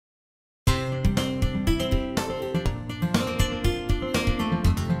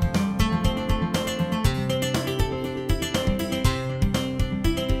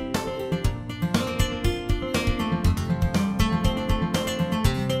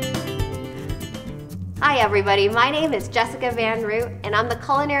Hi everybody, my name is Jessica Van Root and I'm the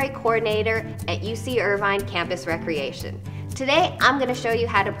Culinary Coordinator at UC Irvine Campus Recreation. Today I'm going to show you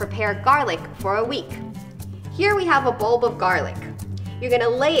how to prepare garlic for a week. Here we have a bulb of garlic. You're going to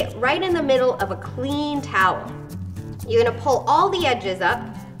lay it right in the middle of a clean towel. You're going to pull all the edges up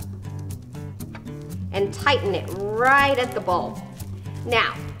and tighten it right at the bulb.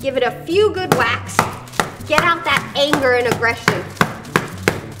 Now, give it a few good whacks. Get out that anger and aggression.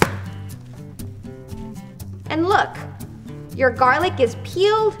 And look, your garlic is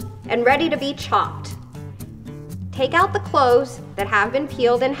peeled and ready to be chopped. Take out the cloves that have been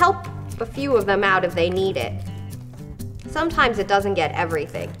peeled and help a few of them out if they need it. Sometimes it doesn't get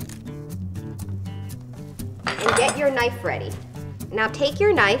everything. And get your knife ready. Now take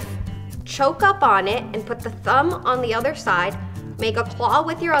your knife, choke up on it, and put the thumb on the other side. Make a claw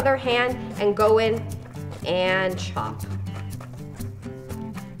with your other hand and go in and chop.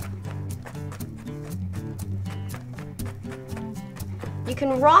 You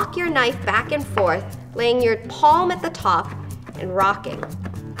can rock your knife back and forth, laying your palm at the top and rocking.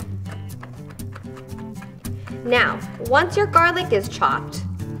 Now, once your garlic is chopped,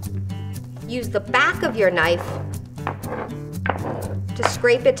 use the back of your knife to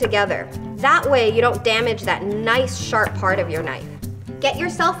scrape it together. That way you don't damage that nice sharp part of your knife. Get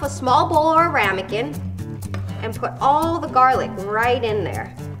yourself a small bowl or a ramekin and put all the garlic right in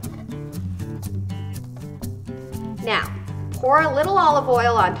there. Now, pour a little olive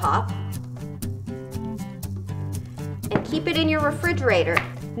oil on top and keep it in your refrigerator.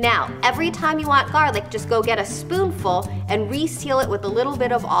 Now, every time you want garlic, just go get a spoonful and reseal it with a little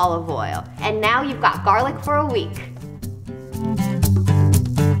bit of olive oil. And now you've got garlic for a week.